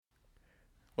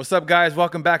What's up, guys?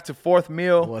 Welcome back to Fourth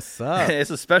Meal. What's up?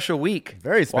 It's a special week.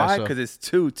 Very special. Why? Because it's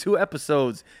two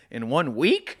episodes in 1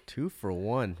 week. 2 for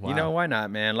 1. Wow. You know, why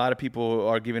not, man? A lot of people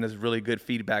are giving us really good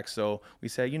feedback. So we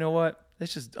said, you know what?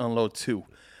 Let's just unload 2.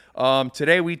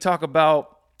 Today we talk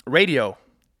about radio.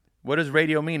 What does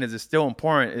radio mean? Is it still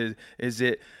important? Is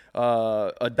it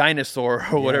a dinosaur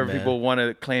or whatever people want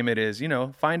to claim it is? You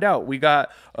know, find out. We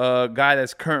got a guy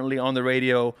that's currently on the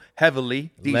radio heavily,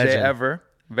 DJ Legend. Ever,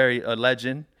 a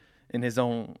legend in his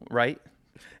own right.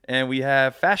 And we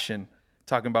have Fashion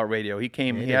talking about radio. He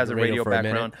has a radio for a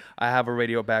background. I have a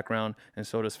radio background, and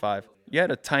so does Five. You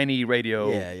had a tiny radio.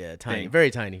 Yeah, tiny, thing.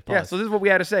 very tiny. Pause. Yeah, so this is what we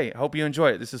had to say. Hope you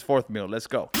enjoy it. This is Fourth Meal. Let's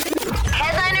go.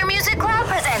 Headliner Music Club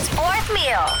presents Fourth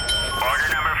Meal. Order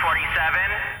number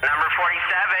 47. Number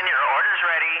 47, your order's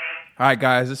ready. All right,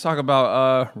 guys, let's talk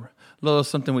about a little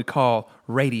something we call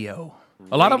radio.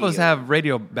 A lot of us have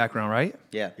radio background, right?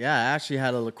 Yeah, I actually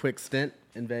had a little quick stint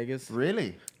in Vegas.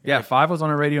 Really? Yeah, Five was on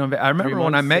a radio. I remember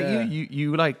when I met months,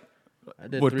 you like I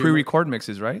did would 3 pre-record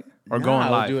mixes, right? Or going I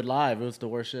live? would do it live. It was the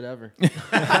worst shit ever.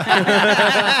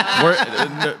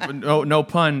 No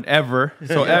pun ever.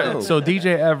 So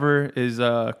DJ Ever is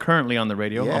currently on the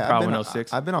radio on Power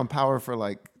 106. I've been on Power for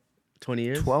like 20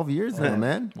 years? 12 years now,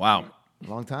 man. Wow.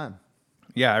 Long time.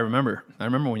 Yeah, I remember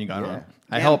when you got on.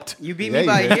 I helped. You beat me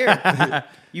by a year.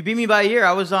 You beat me by a year.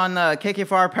 I was on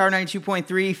KKFR Power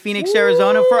 92.3, Phoenix,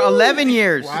 Arizona for 11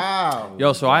 years. Wow.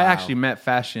 Yo, so I actually met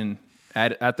Fashion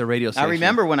at the radio station. I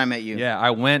remember when I met you. Yeah,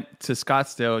 I went to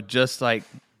Scottsdale just like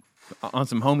on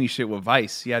some homie shit with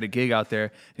Vice. He had a gig out there.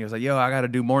 And he was like, yo, I got to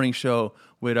do morning show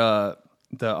with the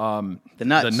Nuts.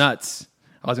 The Nuts.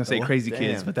 I was going to say Crazy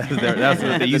Kids, but that's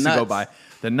what they used to go by.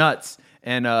 The Nuts.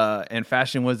 And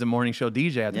Fashion was the morning show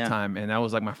DJ at the time. And that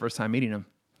was like my first time meeting him.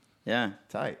 Yeah.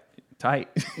 Tight.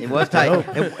 It was tight.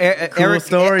 Eric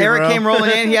bro. came rolling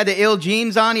in. He had the ill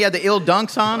jeans on. He had the ill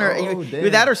dunks on. Or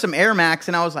either that or some Air Max.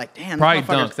 And I was like, damn. Probably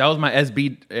Dunks. That was my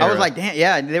SB era. I was like, damn.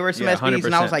 Yeah, there were some Yeah, SBs.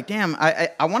 And I 100%. was like, damn.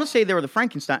 I want to say they were the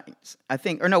Frankensteins, I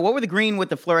think. Or no, what were the green with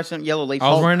the fluorescent yellow lace?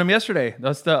 I was wearing them yesterday.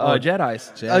 That's the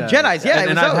Jedis. Jedis, yeah.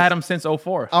 And I've had them since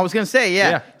 04. I was going to say, yeah.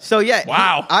 Yeah. So, yeah.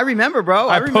 Wow. I remember, bro.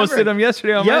 I remember. posted them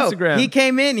yesterday on my Instagram. He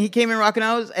came in rocking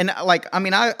those. And like, I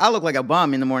mean, I look like a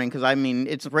bum in the morning because, I mean,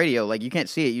 it's radio. Like, you can't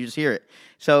see it. You just hear it.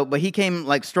 So, but he came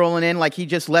like strolling in like he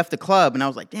just left the club. And I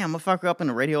was like, damn, motherfucker up in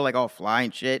the radio, like all fly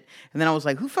and shit. And then I was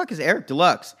like, who the fuck is Eric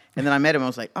Deluxe? And then I met him. I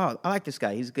was like, oh, I like this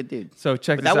guy. He's a good dude. So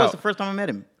check But this that out. was the first time I met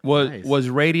him. Was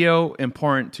radio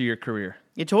important to your career?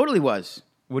 It totally was.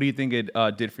 What do you think it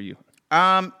did for you?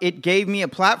 It gave me a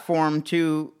platform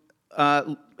to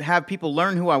have people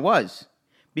learn who I was.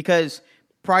 Because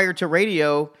prior to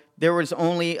radio, there was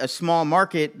only a small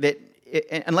market that,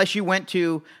 unless you went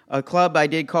to a club I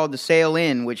did called the Sail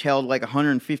Inn, which held like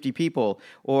 150 people,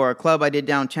 or a club I did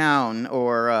downtown,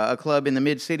 or a club in the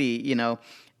mid-city, you know,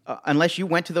 unless you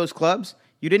went to those clubs,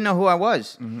 you didn't know who I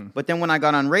was. Mm-hmm. But then when I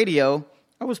got on radio,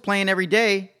 I was playing every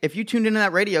day. If you tuned into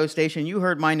that radio station, you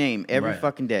heard my name every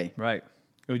fucking day. Right.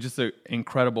 It was just an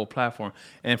incredible platform.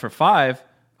 And for Five,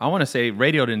 I want to say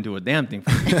radio didn't do a damn thing for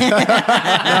me. Because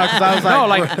I was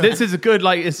like, this is a good,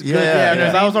 like, it's good. yeah,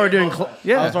 because I was already doing,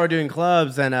 Yeah. I was already doing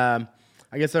clubs, and I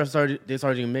guess they started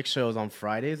doing mix shows on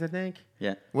Fridays, I think.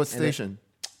 Yeah. What station?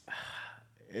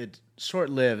 It's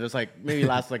short lived. It was like maybe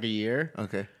last like a year.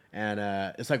 Okay. And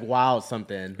it's like Wild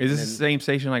something. Is this the same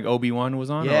station like Obi-Wan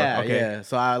was on? Yeah, Or- okay. yeah.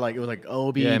 So I like it was like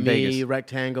Obi, Yeah, in me, Vegas.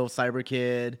 Rectangle, Cyber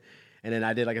Kid, and then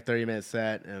I did like a 30-minute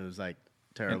set, and it was like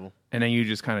terrible. And then you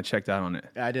just kind of checked out on it.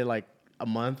 I did like a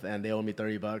month, and they owed me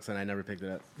 $30, and I never picked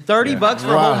it up. $30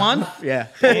 for a whole month? Yeah.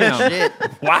 Damn. Shit.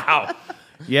 Wow.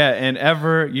 Yeah, and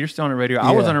Ever, you're still on the radio.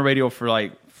 I was Yeah. on the radio for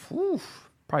like,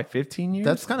 probably 15 years.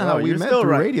 That's kind of Oh, how we you're met still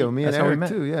through right. radio. Me and That's how we Eric met.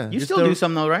 too. Yeah. You still still- do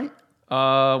something though, right?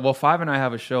 well, Five and I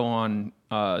have a show on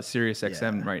Sirius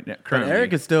XM right now. But Currently.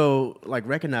 Eric is still like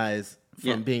recognized from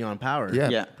Yeah. being on Power. Yeah.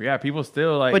 Yeah. Yeah, people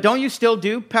still like. But don't you still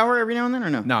do Power every now and then or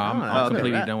no? No, I'm that's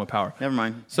completely right. done with Power. Never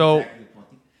mind. So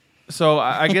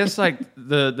I guess like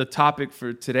the topic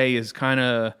for today is kind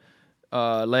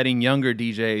of letting younger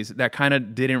DJs that kind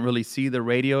of didn't really see the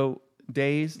radio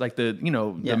days, like the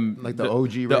Like the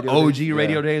OG the radio OG days?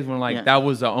 radio Yeah. days when like Yeah. that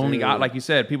was the only Dude. like you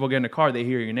said, people get in the car, they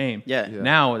hear your name. Yeah. Yeah.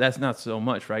 Now that's not so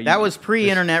much, right? That was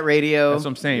pre-internet radio, That's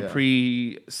what I'm saying. Yeah.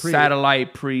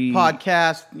 Pre-satellite,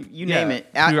 podcast, you name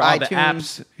it. Pre all the iTunes.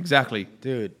 apps, exactly.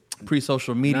 Dude.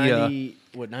 Pre-social media.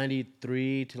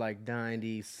 93 to like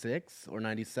 96 or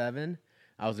 97,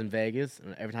 I was in Vegas,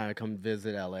 and every time I come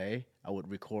visit LA, I would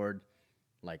record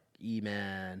like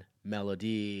E-Man,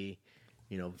 Melody,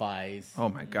 Vice. Oh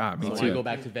my God, me So when I go too.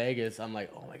 back to Vegas, I'm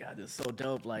like, oh my God, this is so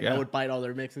dope. Like, Yeah. I would bite all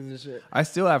their mixes and shit. I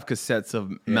still have cassettes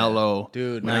of Mellow,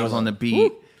 Dude, when I was nice. on the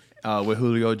beat with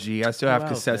Julio G. I still have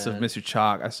else, cassettes of man? Mr.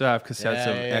 Chalk. I still have cassettes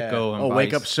of Echo and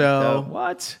Wake Vice. Up Show.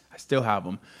 What? I still have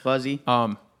them. Fuzzy.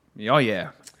 Oh yeah.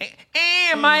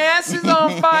 And my ass is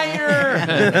on fire.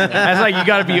 That's like you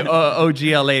got to be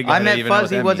OGLA guy. I to met even know what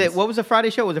Fuzzy. that Was means. it? What was the Friday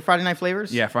show? Was it Friday Night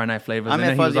Flavors? Yeah, Friday Night Flavors. I And met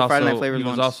then he was Fuzzy at Friday also- Night Flavors He was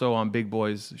once. also on Big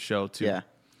Boy's show too. Yeah.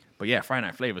 But yeah, Friday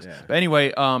Night Flavors. But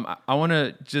anyway, I want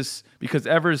to just because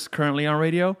Ever's currently on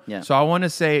radio. Yeah. So I want to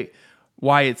say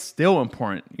why it's still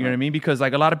important. You know what I mean? Because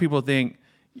like a lot of people think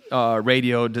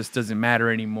radio just doesn't matter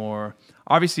anymore.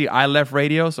 Obviously, I left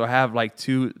radio, so I have like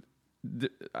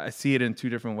I see it in two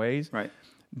different ways. Right.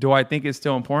 Do I think it's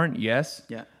still important? Yes.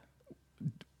 Yeah.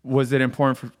 Was it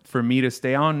important for me to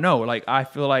stay on? No. Like I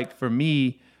feel like for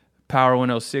me, Power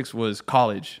 106 was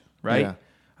college, right? Yeah.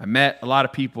 I met a lot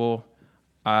of people.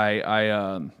 I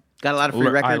Got a lot of free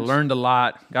records. I learned a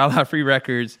lot, got a lot of free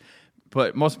records,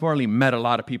 but most importantly, met a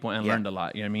lot of people and learned a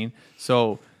lot. You know what I mean?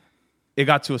 So it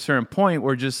got to a certain point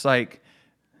where just like,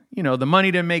 the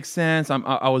money didn't make sense.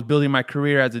 I was building my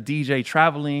career as a DJ,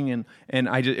 traveling, and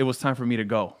it was time for me to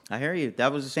go. I hear you.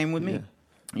 That was the same with me.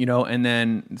 And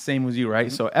then same with you, right?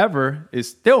 So Ever is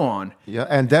still on. Yeah,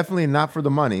 and definitely not for the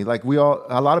money. Like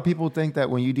a lot of people think that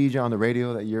when you DJ on the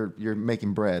radio that you're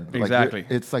making bread. Like, Exactly.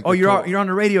 it's like you're on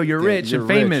the radio. You're rich you're and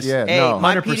famous. rich, yeah. Hey, No.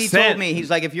 my PD 100%. told me, he's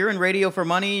like, if you're in radio for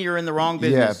money, you're in the wrong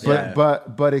yeah, business.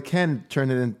 but it can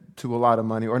turn it into a lot of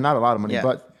money, or not a lot of money, Yeah.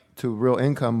 but to real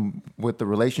income with the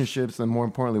relationships and more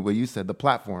importantly, what you said, the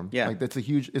platform. Yeah. Like that's a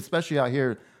huge, especially out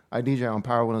here. I DJ on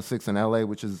Power 106 in LA,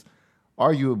 which is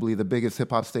arguably the biggest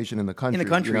hip hop station in the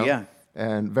country. Yeah.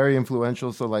 And very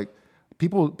influential. So like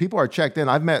people are checked in.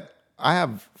 I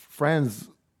have friends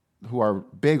who are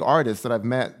big artists that I've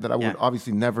met that I would Yeah.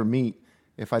 obviously never meet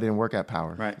if I didn't work at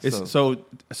Power. Right. It's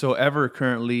so Ever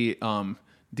currently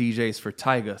DJs for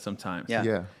Tyga sometimes. Yeah.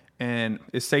 Yeah. And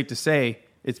it's safe to say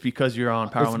it's because you're on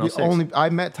Power It's the 106. I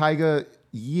met Tyga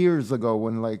years ago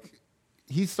when like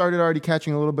he started already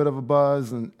catching a little bit of a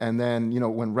buzz, and then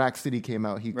when Rack City came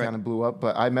out, he kind of blew up.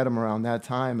 But I met him around that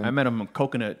time. And I met him on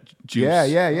Coconut Juice.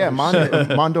 Yeah.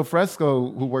 Mondo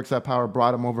Fresco, who works at Power,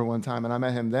 brought him over one time, and I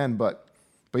met him then. But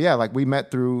yeah, like we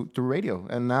met through radio,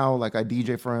 and now like I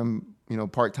DJ for him,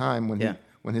 part time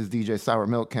when his DJ Sour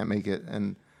Milk can't make it,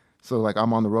 and so like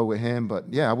I'm on the road with him.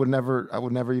 But yeah, I would never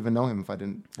even know him if I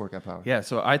didn't work at Power. Yeah,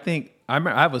 so I think I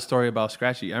have a story about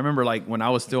Scratchy. I remember like when I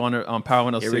was still on Power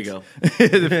 106. Here we go.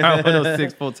 The Power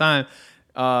 106 full time.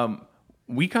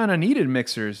 We kind of needed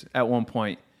mixers at one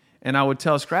point, and I would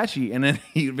tell Scratchy, and then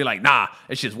he'd be like, "Nah,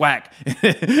 it's just whack,"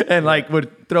 and like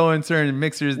would throw in certain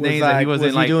mixers names that he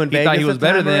wasn't like. doing He thought he Vegas was at the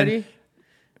better time than. already?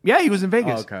 Yeah, he was in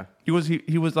Vegas. Oh, okay.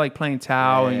 He was like playing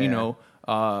Tao Yeah.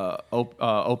 and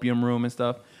Opium Room and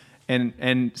stuff,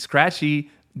 and Scratchy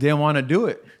didn't want to do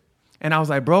it, and I was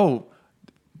like, bro.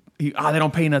 They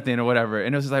don't pay nothing or whatever.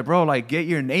 And it was just like, bro, like get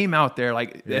your name out there.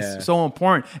 Like that's so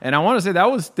important. And I want to say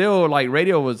that was still like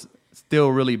radio was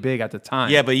still really big at the time.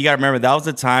 Yeah, but you got to remember that was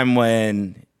the time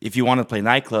when if you wanted to play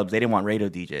nightclubs, they didn't want radio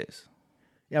DJs.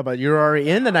 Yeah, but you're already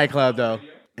in the nightclub though,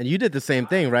 and you did the same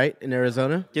thing, right? In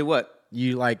Arizona, Did what?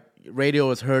 you like radio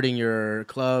was hurting your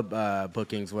club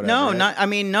bookings, whatever. No,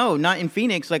 right? not in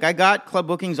Phoenix. Like I got club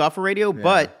bookings off of radio,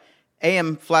 but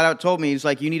AM flat out told me he's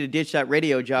like, you need to ditch that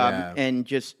radio job and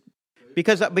just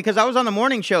because I was on the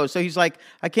morning show. So he's like,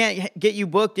 I can't get you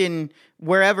booked in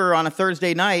wherever on a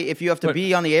Thursday night if you have to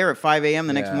be on the air at 5 a.m.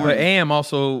 the next But morning. AM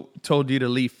also told you to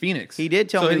leave Phoenix. He did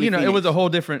tell me to leave it was Phoenix. a whole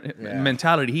different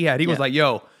mentality he had. He was like,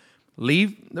 yo,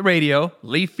 leave the radio,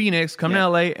 leave Phoenix, come to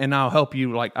LA, and I'll help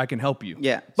you. Like, I can help you.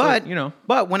 Yeah, So,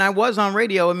 but when I was on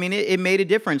radio, I mean, it made a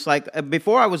difference. Like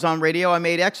before I was on radio, I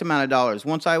made X amount of dollars.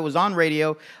 Once I was on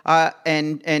radio,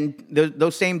 and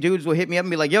those same dudes will hit me up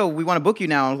and be like, "Yo, we want to book you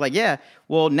now." I was like, "Yeah."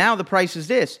 Well, now the price is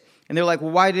this, and they're like,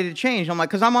 "Well, why did it change?" I'm like,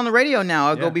 "Cause I'm on the radio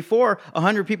now." I go, before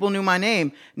 100 people knew my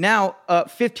name. Now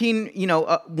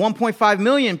 1.5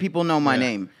 million people know my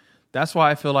name. That's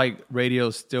why I feel like radio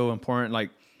is still important, like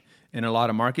in a lot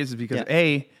of markets, is because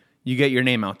A, you get your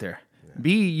name out there.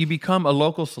 B, you become a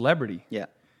local celebrity. Yeah.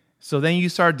 So then you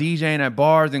start DJing at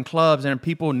bars and clubs, and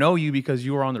people know you because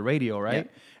you were on the radio, right?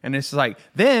 Yeah. And it's like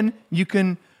then you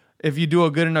can, if you do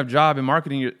a good enough job in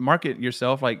market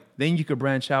yourself, like then you could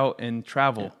branch out and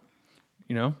travel.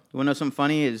 You know. You want to know something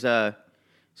funny? Is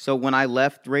so when I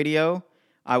left radio,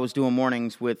 I was doing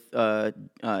mornings with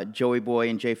Joey Boy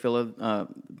and Jay Philla,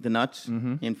 the Nuts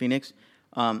in Phoenix.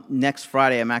 Next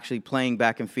Friday, I'm actually playing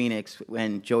back in Phoenix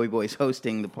when Joey Boy's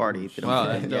hosting the party. Wow,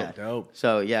 that's dope. Dope.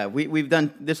 So yeah, we've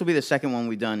done. This will be the second one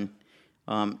we've done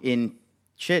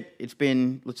It's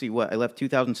been, let's see, what I left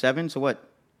 2007. So what,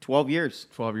 12 years?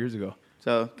 12 years ago.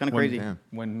 So kind of crazy. Damn.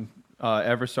 When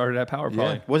Ever started at Power,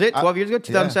 probably. Was it 12 years ago?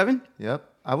 2007? Yep.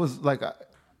 I was like,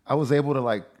 I was able to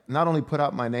like not only put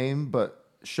out my name but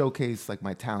showcase like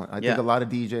my talent. I think a lot of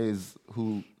DJs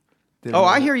who. Didn't Oh, know-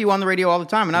 I hear you on the radio all the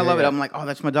time, and I love it. yeah. I'm like, oh,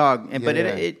 that's my dog. And, but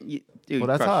Yeah, dude, Well,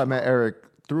 that's crush. how I met Eric,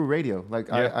 through radio. Like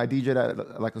Yeah. I DJ'd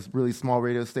at like a really small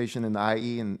radio station in the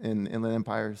IE in Inland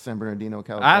Empire, San Bernardino,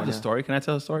 California. I have the story. Can I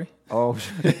tell the story? Oh,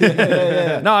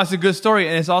 No, it's a good story,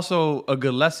 and it's also a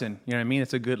good lesson. You know what I mean?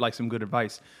 It's a good, like, some good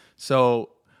advice. So,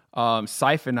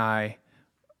 Syph and I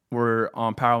were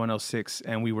on Power 106,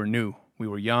 and we were new. We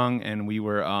were young, and we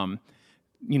were,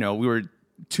 we were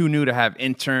too new to have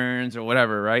interns or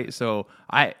whatever, right? So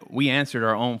we answered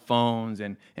our own phones,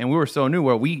 and we were so new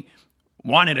where we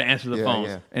wanted to answer the Yeah, phones.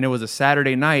 yeah. And it was a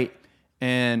Saturday night,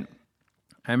 and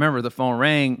I remember the phone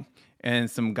rang, and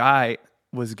some guy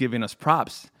was giving us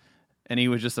props, and he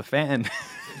was just a fan.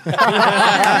 He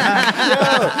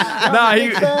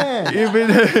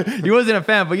wasn't a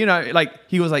fan, but like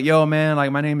he was like, "Yo, man,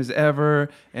 like my name is Ever,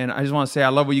 and I just want to say I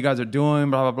love what you guys are doing,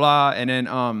 blah blah blah." And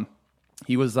then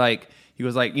he was like, I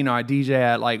DJ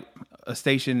at like a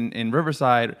station in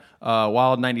Riverside,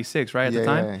 Wild 96, right at the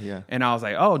time. Yeah. And I was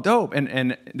like, "Oh, dope!"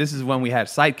 And this is when we had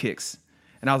sidekicks.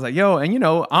 And I was like, yo, and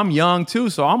I'm young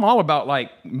too, so I'm all about like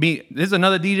me. This is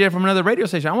another DJ from another radio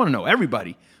station. I want to know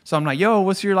everybody. So I'm like, yo,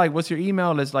 what's your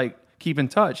email? Let's like keep in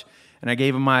touch. And I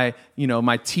gave him my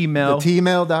T-mail.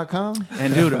 Tmail.com.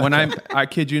 And dude, when I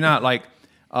kid you not, like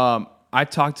I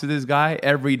talked to this guy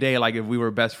every day like if we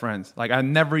were best friends. Like I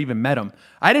never even met him.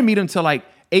 I didn't meet him till like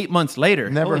 8 months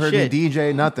later. Never Holy heard shit. him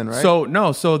DJ, nothing,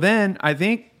 right? So then I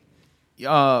think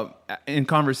in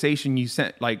conversation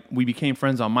we became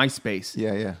friends on MySpace.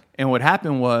 Yeah. And what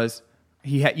happened was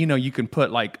he had, you can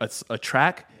put like a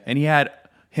track, and he had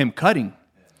him cutting.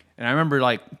 And I remember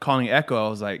like calling Echo. I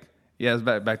was like, yeah, it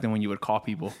was back then when you would call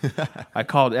people. I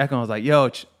called Echo and I was like, yo,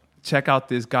 check out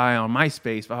this guy on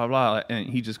MySpace, blah, blah, blah. And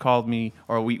he just called me,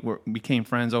 or we became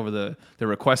friends over the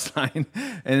request line.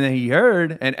 And then he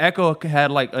heard, and Echo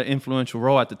had like an influential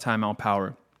role at the time on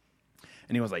Power.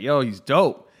 And he was like, yo, he's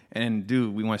dope. And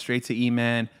dude, we went straight to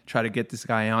E-Man, try to get this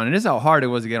guy on. And this is how hard it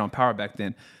was to get on Power back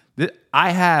then.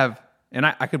 I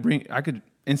could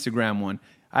Instagram one.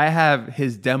 I have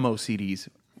his demo CDs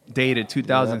dated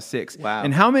 2006. Wow.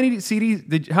 And how many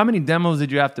demos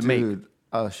did you have to make Dude,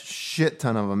 a shit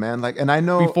ton of them, man. Like, and I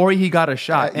know before he got a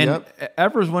shot? And Yep.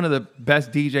 Ever's one of the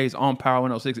best DJs on Power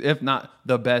 106, if not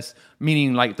the best,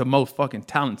 meaning like the most fucking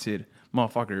talented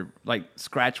motherfucker, like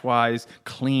scratch wise,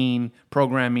 clean,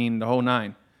 programming, the whole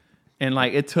nine. And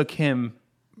like it took him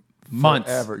months.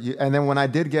 Ever. And then when I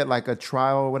did get like a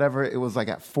trial or whatever, it was like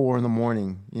at 4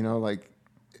 a.m. Like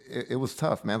it was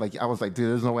tough, man. Like I was like, dude,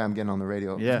 there's no way I'm getting on the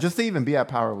radio. Yeah. Just to even be at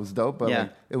Power was dope, but Yeah.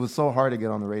 like it was so hard to get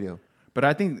on the radio. But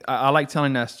I think I like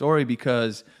telling that story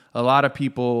because a lot of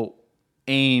people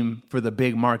aim for the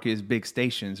big markets, big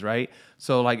stations, right?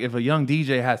 So like if a young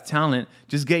DJ has talent,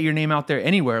 just get your name out there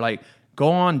anywhere. Like go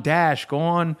on Dash, go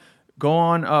on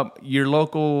your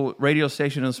local radio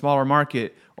station in a smaller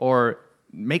market, or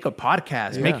make a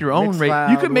podcast, make your own radio.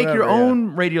 Mixcloud, You could make your whatever,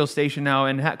 own radio station now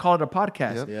and call it a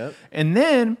podcast. Yep. And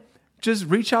then just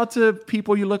reach out to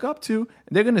people you look up to.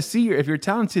 They're going to see if you're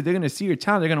talented, they're going to see your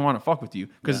talent. They're going to want to fuck with you.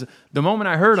 Because the moment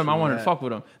I heard him, I wanted to fuck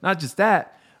with him. Not just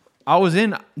that. I was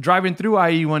driving through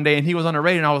IE one day and he was on the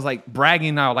radio and I was like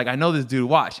bragging now, like I know this dude,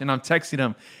 watch. And I'm texting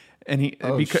him. And he,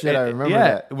 shit, I remember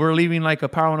that. We're leaving like a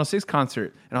Power 106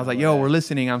 concert. And I was like, yo, we're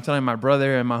listening. I'm telling my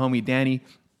brother and my homie Danny.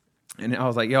 And I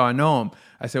was like, yo, I know him.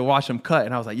 I said, watch him cut.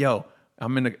 And I was like, yo,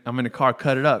 I'm in the car,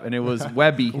 cut it up. And it was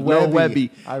Webby, Lil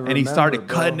Webby. I And he started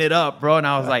remember, bro. cutting it up, bro. And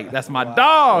I was like, that's my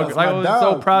dog. That's like, my I was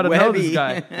so dog. proud to know Webby. this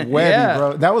guy. Webby,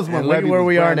 bro. That was when And look Webby where was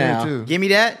we are brand new, now. too. Give me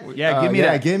that. Yeah, give me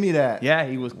yeah, that. give me that. Yeah,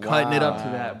 he was cutting it up to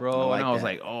that, bro. like and I was that.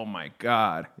 like, oh my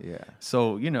God. Yeah.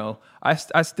 So, I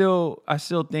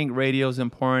still think radio is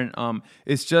important.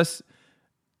 It's just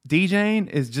DJing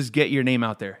is just get your name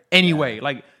out there anyway.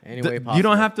 Like Any way you possible.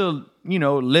 don't have to,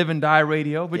 live and die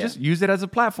radio, but just use it as a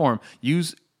platform.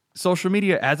 Use social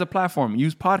media as a platform.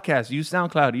 Use podcasts, use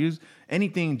SoundCloud, use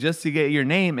anything just to get your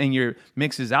name and your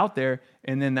mixes out there.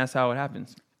 And then that's how it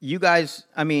happens. You guys,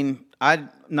 I mean, I'm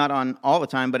not on all the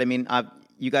time, but I mean,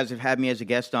 you guys have had me as a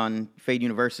guest on Fade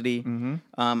University. Mm-hmm.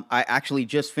 I actually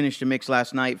just finished a mix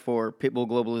last night for Pitbull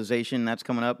Globalization. That's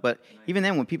coming up. But even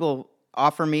then, when people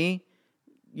offer me,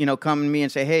 come to me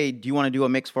and say, hey, do you want to do a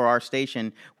mix for our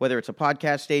station, whether it's a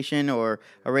podcast station or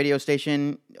a radio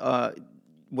station,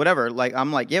 whatever. Like,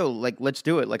 I'm like, yo, like, let's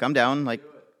do it. Like, I'm down. Like,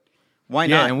 Why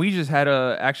Yeah, not? and we just had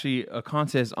actually a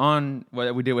contest on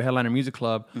what we did with Headliner Music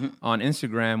Club on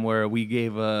Instagram where we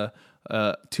gave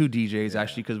two DJs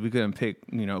actually because we couldn't pick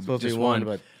Supposed to just be one,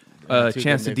 one. but two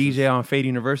Chance to good mixes. DJ on Fade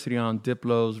University on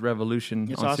Diplo's Revolution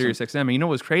That's on awesome. Sirius XM. And you know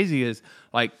what's crazy is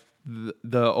like the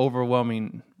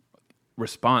overwhelming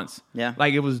response. Yeah.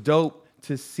 Like it was dope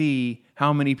to see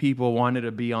how many people wanted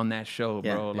to be on that show,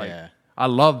 Yeah. bro. Like Yeah. I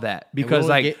love that because we'll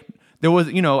like get- there was,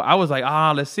 I was like,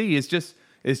 let's see. It's just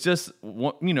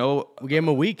We gave him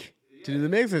a week to do the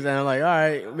mixes, and I'm like, all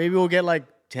right, maybe we'll get like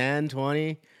 10,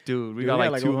 20. dude, we Dude, got we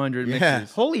got like like 200 yeah.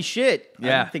 mixes. Holy shit! I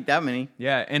Yeah. didn't think that many.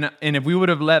 Yeah, and if we would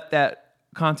have left that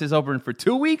contest open for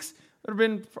 2 weeks, it would have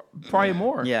been probably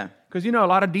more. Yeah. Because a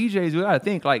lot of DJs, we gotta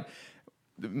think like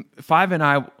Five and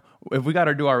I, if we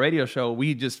gotta do our radio show,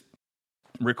 we just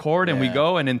record and we Yeah.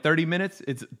 go, and in 30 minutes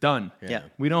it's done. Yeah.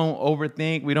 We don't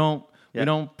overthink. We don't. Yeah. We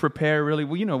don't prepare really.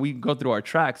 We go through our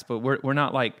tracks, but we're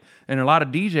not like. And a lot of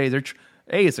DJs,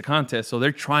 it's a contest, so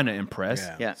they're trying to impress.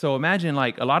 Yeah. Yeah. So imagine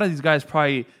like a lot of these guys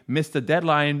probably missed the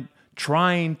deadline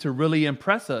trying to really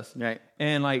impress us. Right.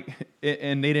 And like,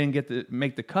 and they didn't get to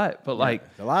make the cut. But like,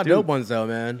 A lot of dude, dope ones though,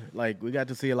 man. Like we got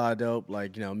to see a lot of dope,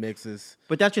 like mixes.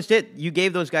 But that's just it. You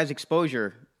gave those guys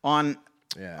exposure on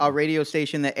Yeah. a radio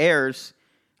station that airs.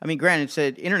 I mean, granted, it's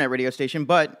an internet radio station,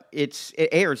 but it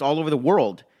airs all over the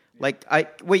world. Like,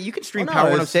 you can stream Oh, no, Power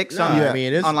it's- 106 no, on, I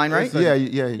mean, it's- online, right? it's Yeah, you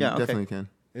Yeah, okay. definitely can.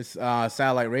 It's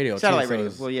satellite radio. Satellite too, so radio.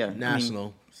 it's Well, yeah, I mean-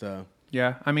 national. So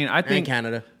yeah. I mean, I think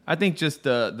Canada. I think just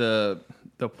the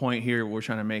point here we're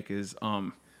trying to make is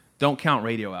don't count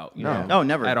radio out. You No. know, No,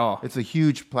 never. at all. It's a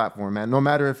huge platform, man. No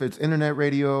matter if it's internet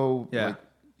radio, Yeah.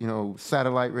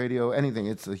 satellite radio, anything.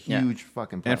 It's a Yeah. huge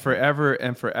fucking platform.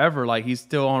 And forever, like he's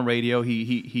still on radio.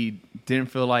 He didn't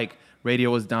feel like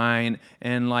radio was dying,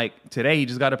 and like today he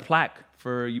just got a plaque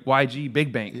for YG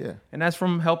Big Bank. Yeah. And that's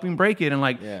from helping break it. And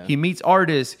like Yeah. he meets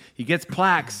artists, he gets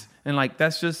plaques, and like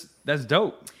that's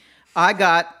dope. I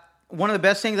got one of the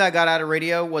best things I got out of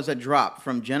radio was a drop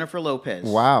from Jennifer Lopez.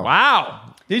 Wow. Wow.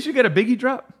 Did you get a Biggie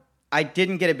drop? I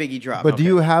didn't get a Biggie drop. But do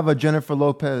you have a Jennifer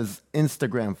Lopez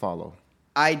Instagram follow?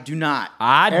 I do not.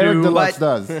 I Eric do. Deluxe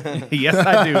but- does. Yes,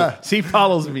 I do. She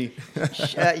follows me.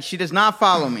 She does not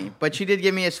follow me, but she did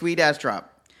give me a sweet ass drop.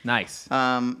 Nice.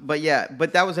 But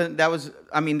that was.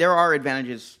 I mean, there are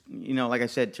advantages, like I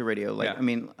said, to radio. Like, Yeah. I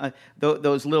mean,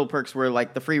 those little perks were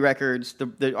like the free records,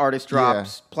 the artist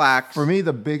drops, plaques. For me,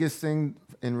 the biggest thing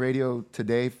in radio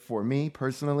today, for me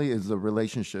personally, is the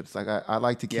relationships. Like I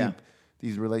like to keep Yeah.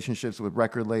 these relationships with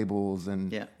record labels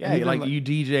and Yeah. Yeah, even like you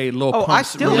DJ Lil Oh, I Pump's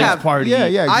still release have- party. Yeah,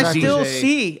 yeah, I exactly. still DJ.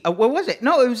 see. What was it?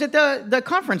 No, it was at the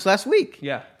conference last week.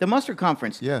 Yeah. the Mustard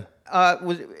conference. Yeah.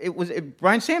 Was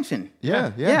Brian Sampson?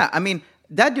 Yeah, yeah. Yeah. I mean,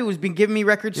 that dude has been giving me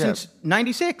records Yeah. since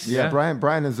 '96. Yeah, Yeah.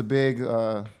 Brian is a big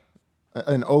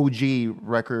an OG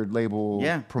record label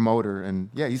Yeah. promoter, and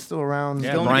yeah, he's still around.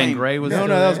 Yeah, Still in the Brian game. Gray was no,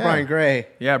 there. that was Yeah. Brian Gray.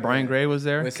 Yeah, Brian Gray was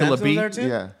there. Was Killer Samson B. there too?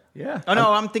 Yeah. Yeah. Oh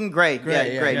no, I'm thinking Gray. Yeah,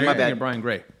 yeah, Gray. yeah, My yeah. bad. Brian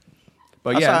Gray.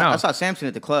 But I yeah, saw, no. I saw Samson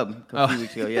at the club a few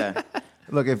weeks ago. Yeah.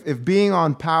 Look, if being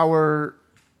on Power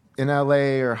in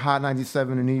LA or Hot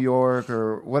 97 in New York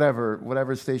or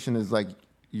whatever station is like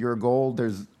your goal,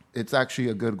 it's actually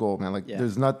a good goal, man. Like Yeah.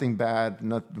 there's nothing bad.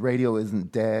 Radio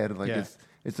isn't dead. Like Yeah.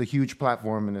 it's a huge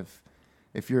platform, and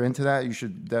if you're into that, you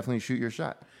should definitely shoot your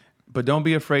shot. But don't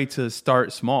be afraid to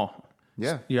start small.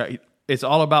 Yeah. Yeah. It's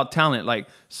all about talent. Like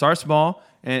start small,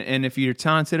 and if you're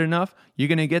talented enough, you're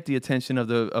gonna get the attention of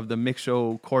the mix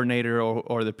show coordinator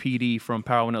or the PD from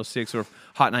Power 106 or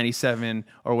Hot 97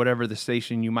 or whatever the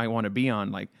station you might want to be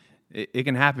on. Like it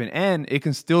can happen, and it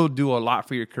can still do a lot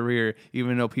for your career,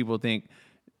 even though people think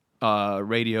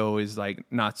radio is like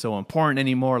not so important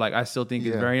anymore. Like I still think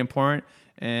it's Yeah. very important,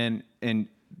 and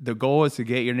the goal is to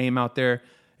get your name out there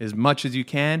as much as you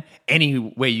can, any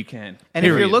way you can. And if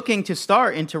you're period. looking to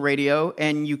start into radio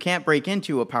and you can't break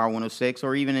into a Power 106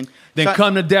 or even in then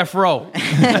come to Death Row.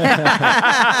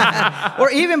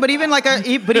 or even like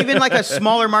a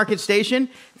smaller market station,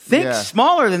 think Yeah.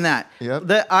 smaller than that. Yep.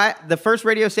 The first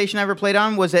radio station I ever played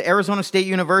on was at Arizona State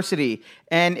University,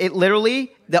 and it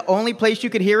literally the only place you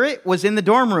could hear it was in the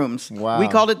dorm rooms. Wow. We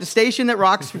called it the station that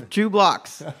rocks for 2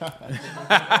 blocks.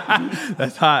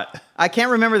 That's hot. I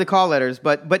can't remember the call letters,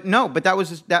 but that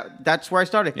was that's where I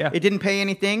started. Yeah. It didn't pay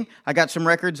anything. I got some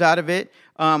records out of it.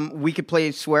 We could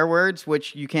play swear words,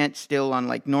 which you can't still on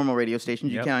like normal radio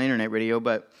stations. You Yep. can on internet radio,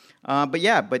 but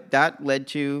that led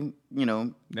to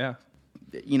Yeah.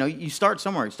 you start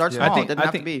somewhere. Start small. It doesn't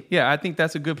have to be. Yeah, I think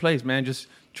that's a good place, man. Just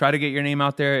try to get your name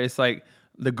out there. It's like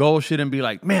the goal shouldn't be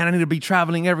like, man, I need to be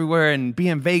traveling everywhere and be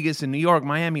in Vegas and New York,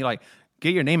 Miami. Like,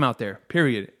 get your name out there.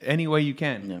 Period. Any way you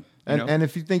can. Yeah. And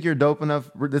if you think you're dope enough,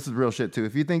 this is real shit too.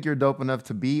 If you think you're dope enough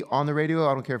to be on the radio,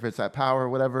 I don't care if it's at Power or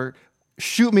whatever,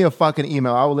 shoot me a fucking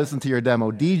email. I will listen to your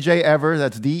demo. DJ Ever,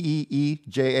 that's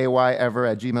DEEJAY Ever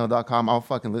at gmail.com. I'll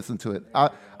fucking listen to it.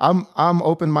 I'm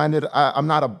open-minded. I'm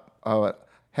not a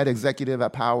head executive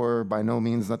at Power by no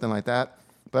means, nothing like that.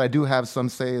 But I do have some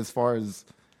say as far as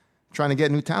trying to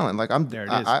get new talent. Like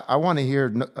I want to hear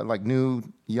like new,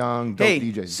 young, dope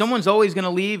DJs. Someone's always going to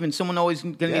leave, and someone always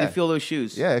going to need to fill those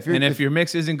shoes. Yeah, if your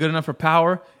mix isn't good enough for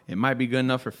Power, it might be good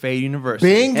enough for Fade University.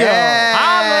 Bingo!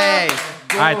 Hey!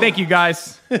 All right, thank you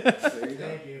guys. There you go.